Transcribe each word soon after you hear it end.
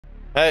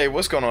Hey,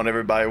 what's going on,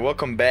 everybody?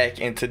 Welcome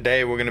back, and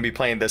today we're going to be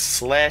playing the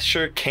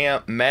Slasher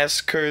Camp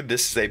Massacre.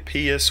 This is a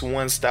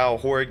PS1 style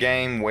horror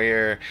game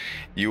where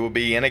you will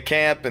be in a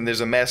camp and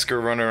there's a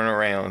massacre running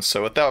around.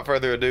 So without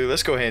further ado,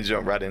 let's go ahead and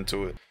jump right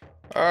into it.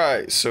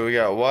 Alright, so we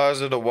got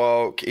wiser to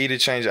walk, E to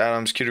change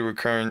items, Q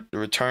to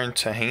return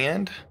to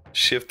hand,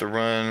 shift to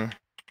run.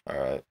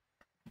 Alright,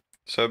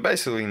 so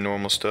basically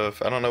normal stuff.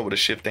 I don't know what a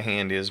shift to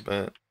hand is,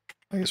 but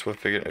I guess we'll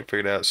figure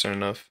it out soon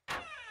enough.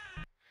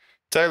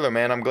 Taylor,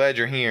 man, I'm glad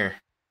you're here.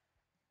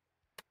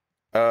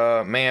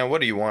 Man,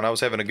 what do you want? I was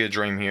having a good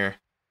dream here.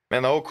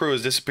 Man, the whole crew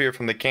has disappeared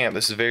from the camp.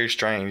 This is very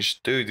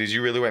strange. Dude, did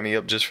you really wake me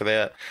up just for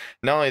that?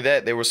 Not only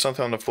that, there was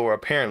something on the floor,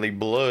 apparently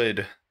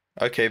blood.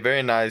 Okay,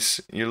 very nice.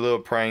 Your little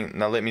prank.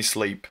 Now let me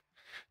sleep.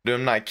 Dude,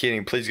 I'm not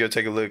kidding. Please go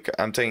take a look.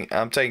 I'm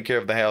taking care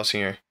of the house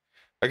here.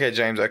 Okay,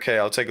 James, okay,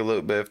 I'll take a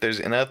look, but if there's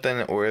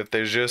nothing or if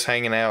there's just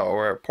hanging out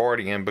or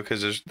partying,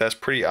 because that's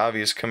pretty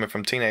obvious coming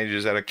from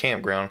teenagers at a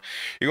campground.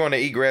 You're going to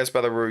eat grass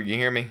by the root, you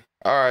hear me?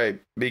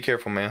 Alright, be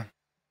careful, man.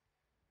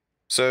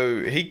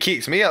 So he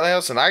kicks me out of the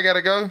house and I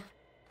gotta go?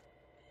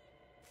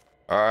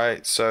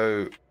 Alright,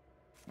 so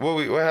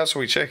what house are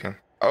we checking?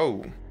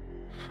 Oh.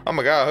 Oh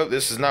my god, I hope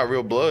this is not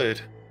real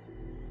blood.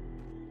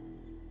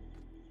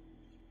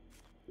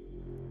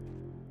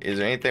 Is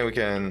there anything we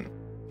can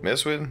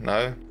mess with?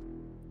 No.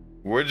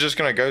 We're just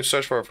gonna go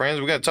search for our friends.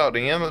 We're gonna talk to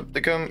him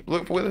to come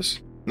look with us?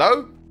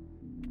 No?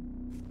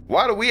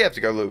 Why do we have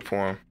to go look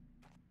for him?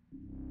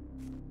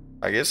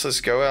 I guess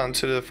let's go out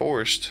into the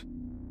forest.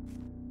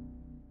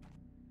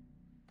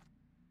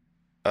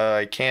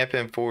 Camp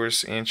and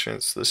forest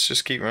entrance. Let's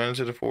just keep running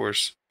to the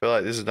forest. I feel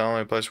like this is the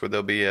only place where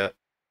they'll be at.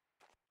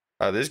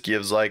 This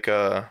gives like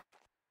oh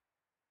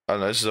no,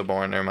 this is a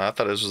barn. Never mind. I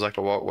thought this was like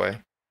a walkway.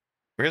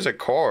 Here's a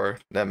car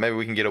that maybe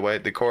we can get away.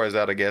 The car is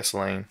out of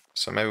gasoline,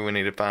 so maybe we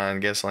need to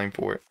find gasoline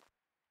for it.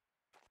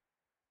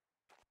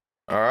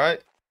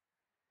 Alright.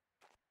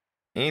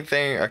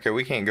 Anything? Okay,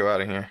 we can't go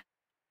out of here.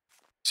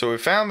 So we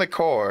found the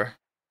car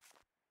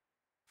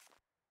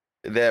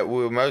that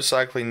we'll most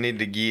likely need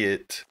to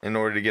get in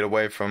order to get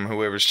away from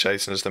whoever's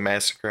chasing us, the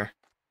massacre.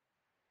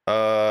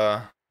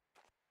 But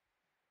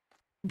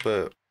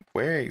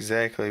where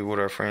exactly would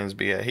our friends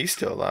be at? He's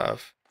still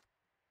alive.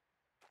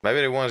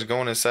 Maybe the one's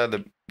going inside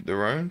the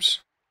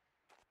rooms?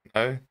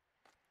 No?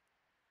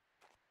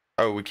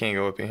 Oh, we can't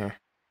go up in here.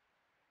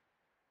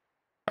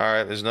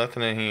 Alright, there's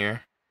nothing in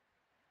here.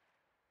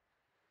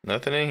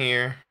 Nothing in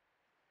here.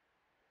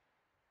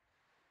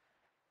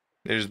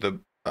 There's the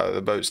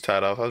boat's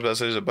tied off. I was about to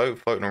say there's a boat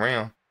floating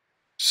around.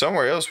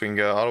 Somewhere else we can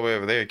go, all the way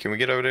over there. Can we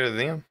get over there to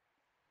them?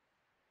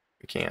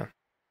 We can.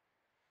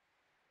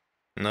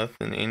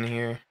 Nothing in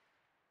here.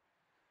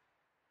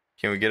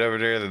 Can we get over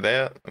there to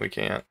that? We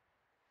can't.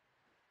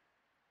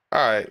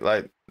 Alright,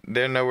 like,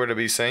 they're nowhere to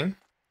be seen.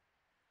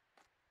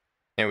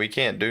 And we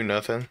can't do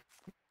nothing.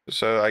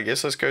 So I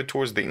guess let's go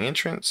towards the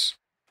entrance.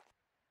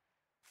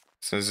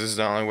 Since this is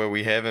the only way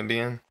we haven't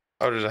been.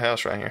 Oh, there's a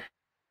house right here.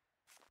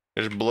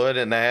 There's blood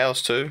in the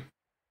house too.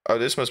 Oh,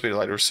 this must be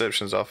like the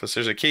reception's office.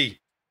 There's a key.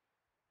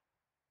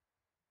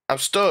 I'm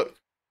stuck.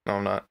 No,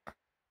 I'm not.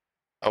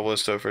 I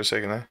was stuck for a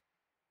second though.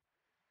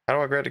 How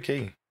do I grab the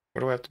key?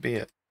 Where do I have to be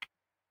at?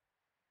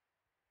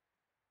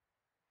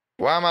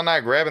 Why am I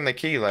not grabbing the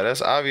key? Like,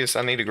 that's obvious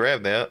I need to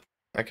grab that.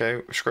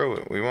 Okay, screw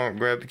it. We won't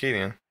grab the key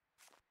then.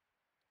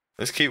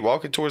 Let's keep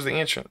walking towards the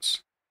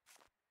entrance.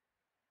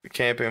 The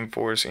camping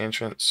forest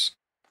entrance.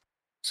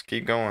 Let's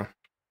keep going.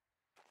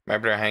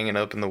 Maybe they're hanging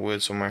up in the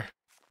woods somewhere.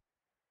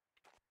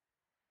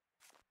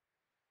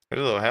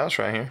 There's a little house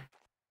right here.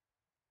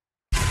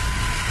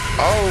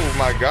 Oh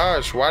my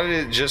gosh, why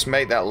did it just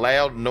make that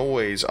loud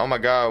noise? Oh my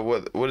god,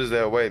 what is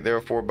that? Wait, there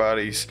are 4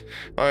 bodies.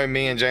 Only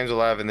me and James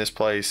alive in this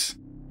place.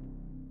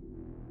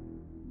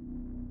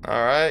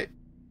 Alright.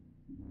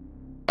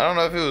 I don't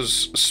know if it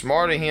was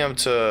smart of him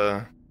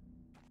to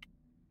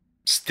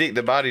stick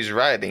the bodies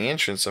right at the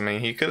entrance. I mean,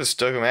 he could have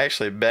stuck them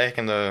actually back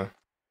in the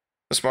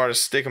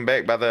smartest, stick them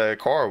back by the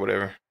car or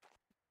whatever.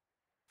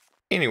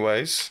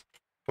 Anyways,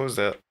 what was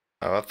that?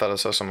 Oh, I thought I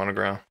saw something on the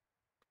ground.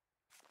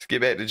 Let's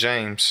get back to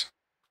James.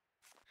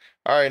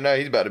 Alright, no,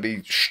 he's about to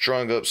be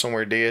strung up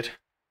somewhere dead.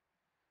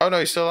 Oh no,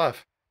 he's still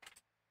alive.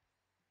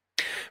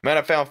 Man,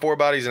 I found 4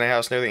 bodies in a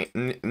house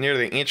near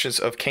the entrance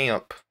of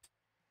camp.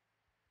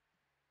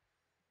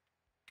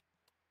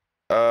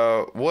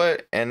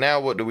 What? And now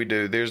what do we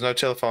do? There's no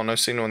telephone, no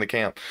signal in the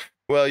camp.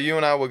 Well, you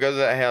and I will go to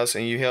that house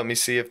and you help me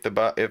see if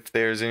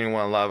there's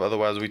anyone alive.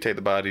 Otherwise, we take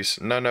the bodies.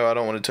 No, I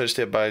don't want to touch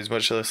dead bodies,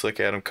 much less look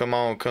at them. Come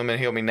on, come and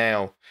help me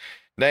now.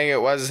 Dang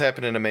it, why is this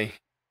happening to me?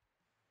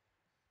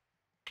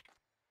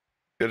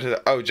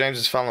 Oh, James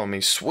is following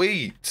me.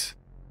 Sweet.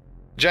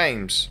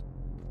 James.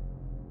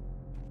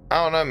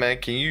 I don't know, man.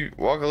 Can you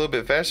walk a little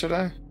bit faster,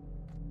 though?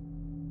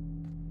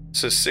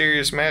 It's a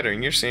serious matter,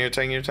 and you're sitting here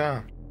taking your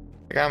time.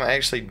 Like, I'm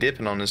actually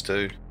dipping on this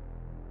dude.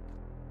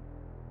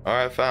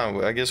 Alright, fine.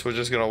 Well, I guess we're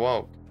just gonna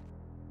walk.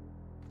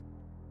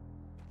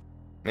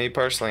 Me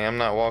personally, I'm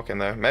not walking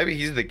though. Maybe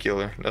he's the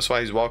killer. That's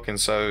why he's walking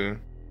so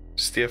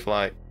stiff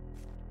like.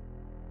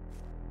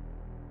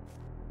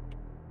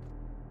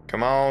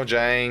 Come on,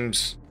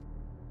 James.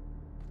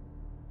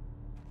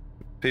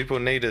 People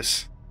need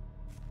us.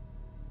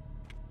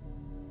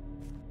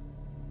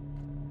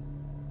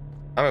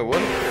 I mean, what?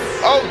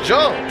 Oh,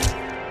 jump!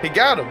 He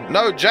got him.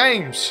 No,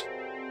 James.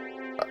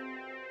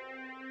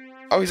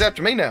 Oh, he's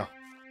after me now.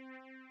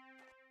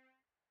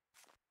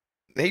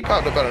 He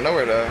popped up out of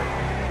nowhere, though.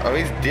 Oh,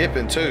 he's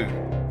dipping, too.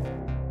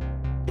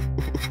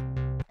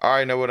 I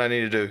already know what I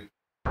need to do.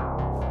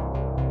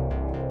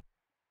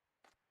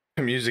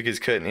 The music is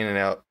cutting in and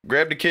out.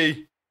 Grab the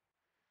key.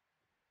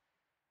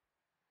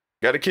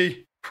 Got a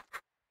key.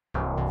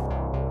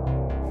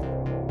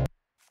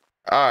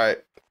 Alright.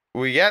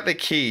 We got the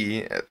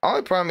key.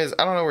 Only problem is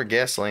I don't know where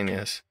gasoline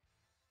is.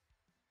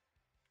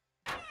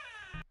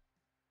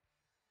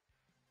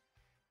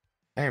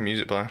 I hear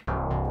music playing.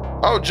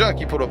 Oh, junk,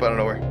 you pulled up out of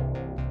nowhere.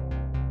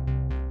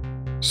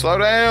 Slow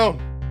down.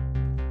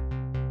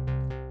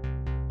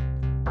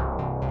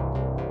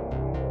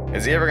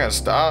 Is he ever gonna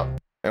stop?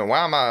 And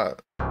why am I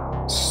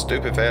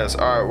stupid fast?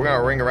 Alright, we're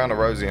gonna ring around the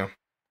Rosium.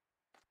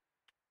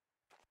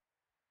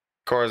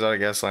 Car's out of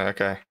gasoline,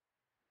 okay.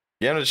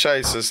 Get him to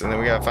chase us, and then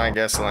we gotta find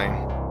gasoline.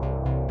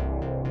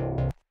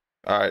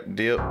 Alright,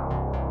 deal.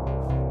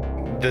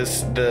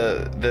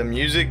 The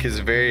music is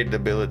very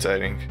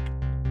debilitating.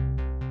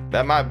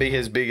 That might be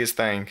his biggest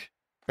thing,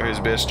 or his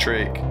best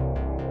trick.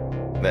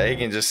 That he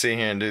can just sit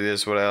here and do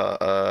this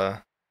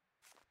without,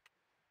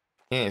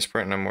 he ain't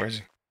sprinting no more, is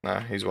he?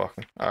 Nah, he's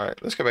walking.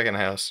 Alright, let's go back in the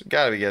house.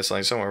 Gotta be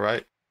gasoline somewhere,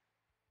 right?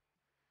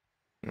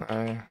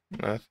 No,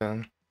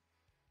 nothing.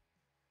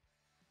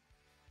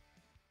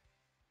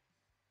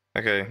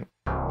 Okay.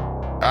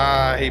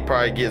 He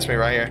probably gets me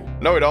right here.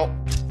 No, he don't.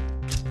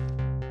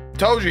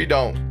 Told you he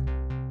don't.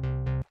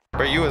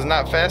 Bro, you was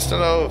not fast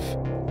enough.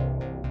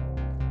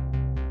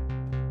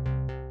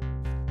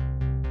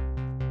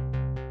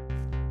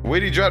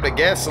 Where'd he drop the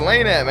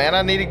gasoline at, man?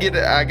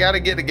 I gotta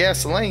get the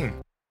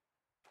gasoline.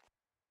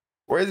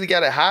 Where's he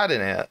got it hiding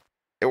at?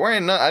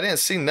 I didn't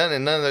see nothing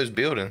in none of those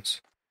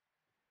buildings.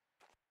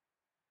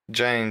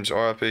 James,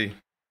 RIP.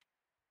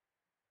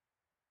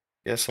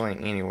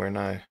 Gasoline anywhere,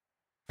 no.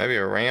 Maybe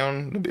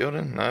around the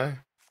building? No.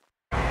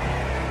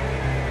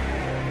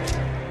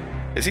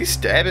 Is he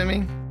stabbing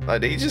me? Like,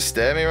 did he just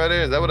stab me right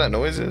there? Is that what that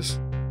noise is?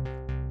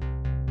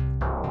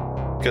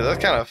 Because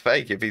that's kind of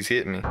fake if he's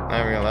hitting me. I'm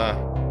not even gonna lie.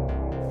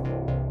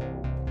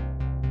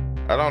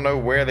 I don't know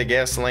where the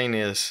gasoline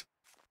is.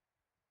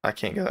 I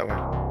can't go that way.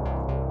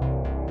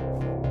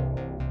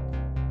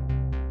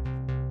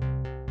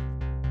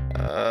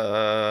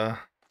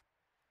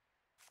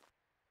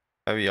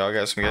 Maybe y'all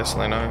got some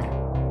gasoline on him.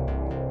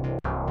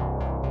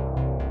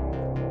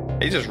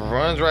 He just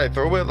runs right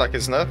through it like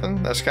it's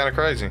nothing. That's kind of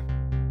crazy.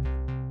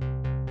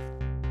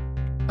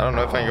 I don't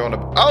know if I can go into.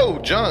 Oh,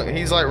 junk!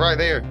 He's like right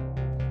there.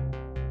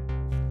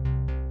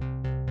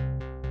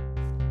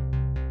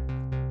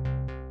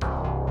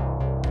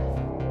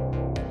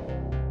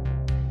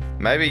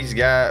 Maybe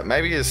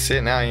he's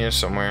sitting out here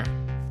somewhere,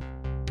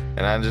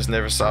 and I just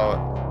never saw it.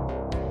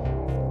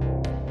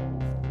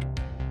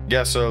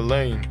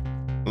 Gasoline,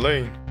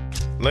 lean.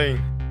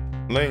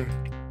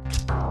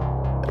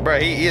 Bro,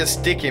 he is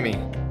sticking me.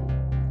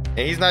 And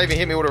he's not even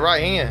hitting me with the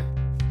right hand.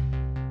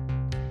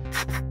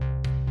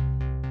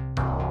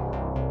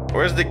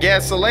 Where's the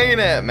gasoline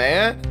at,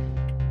 man?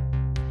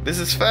 This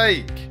is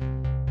fake.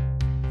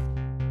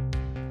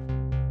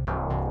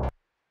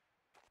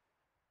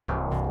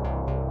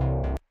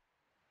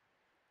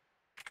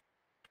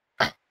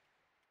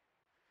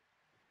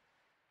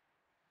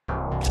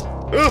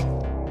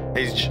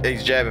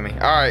 He's jabbing me.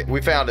 All right,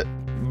 we found it.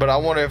 But I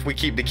wonder if we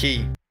keep the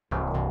key.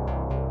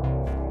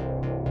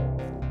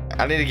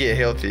 I need to get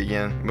healthy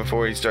again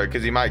before he starts,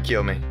 because he might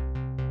kill me.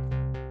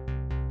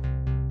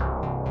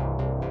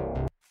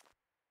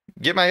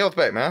 Get my health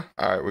back, man.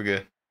 All right, we're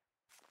good.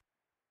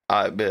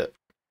 All right, bet.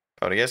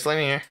 Oh, the gasoline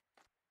in here.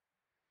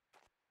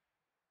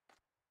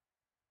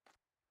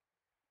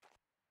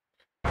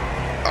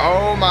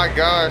 Oh my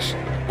gosh.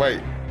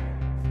 Wait.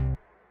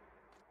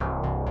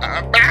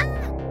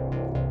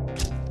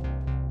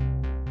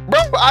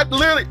 Bro, I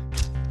literally...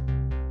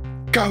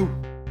 Go.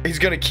 He's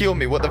gonna kill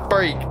me. What the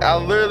freak? I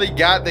literally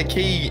got the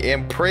key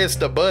and pressed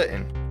the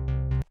button.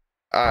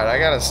 Alright, I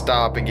gotta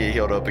stop and get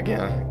healed up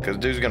again, because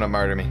dude's gonna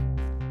murder me.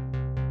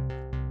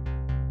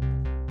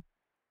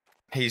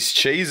 He's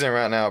cheesing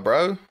right now,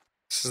 bro.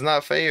 This is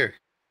not fair.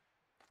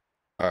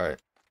 Alright.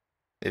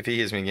 If he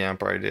hits me again, I'm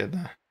probably dead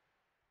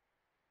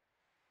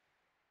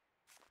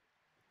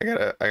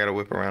though. I gotta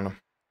whip around him.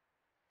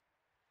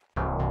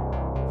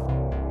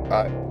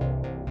 Alright.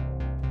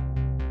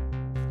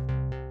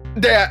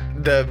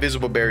 The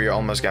visible barrier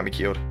almost got me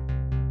killed.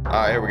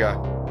 Alright, here we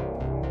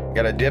go.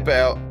 Gotta dip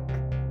out.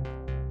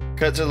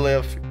 Cut to the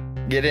left.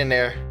 Get in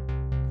there.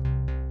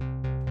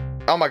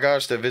 Oh my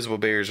gosh, the visible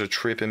barriers are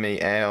tripping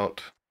me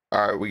out.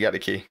 Alright, we got the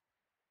key.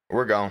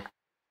 We're gone.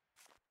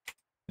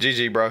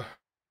 GG, bro.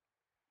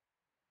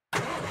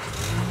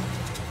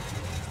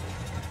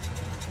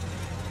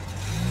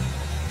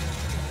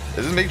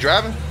 Is this me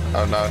driving?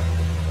 Oh no.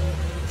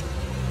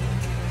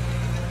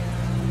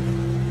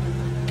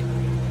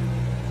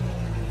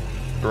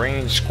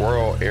 Green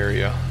squirrel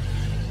area.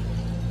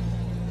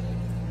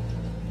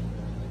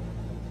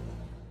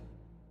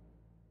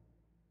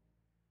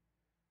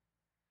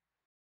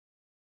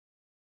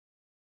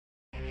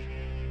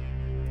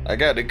 I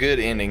got a good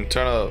ending.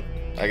 Turn up.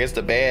 I guess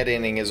the bad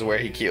ending is where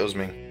he kills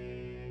me.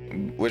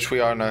 Which we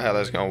all know how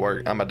that's gonna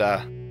work. I'ma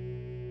die.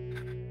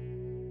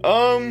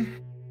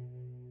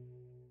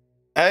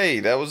 Hey,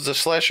 that was the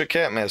Slasher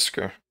Camp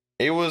Massacre.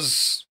 It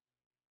was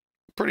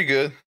pretty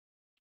good.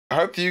 I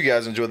hope you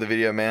guys enjoyed the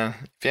video, man.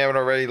 If you haven't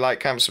already, like,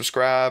 comment,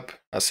 subscribe.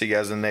 I'll see you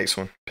guys in the next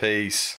one. Peace.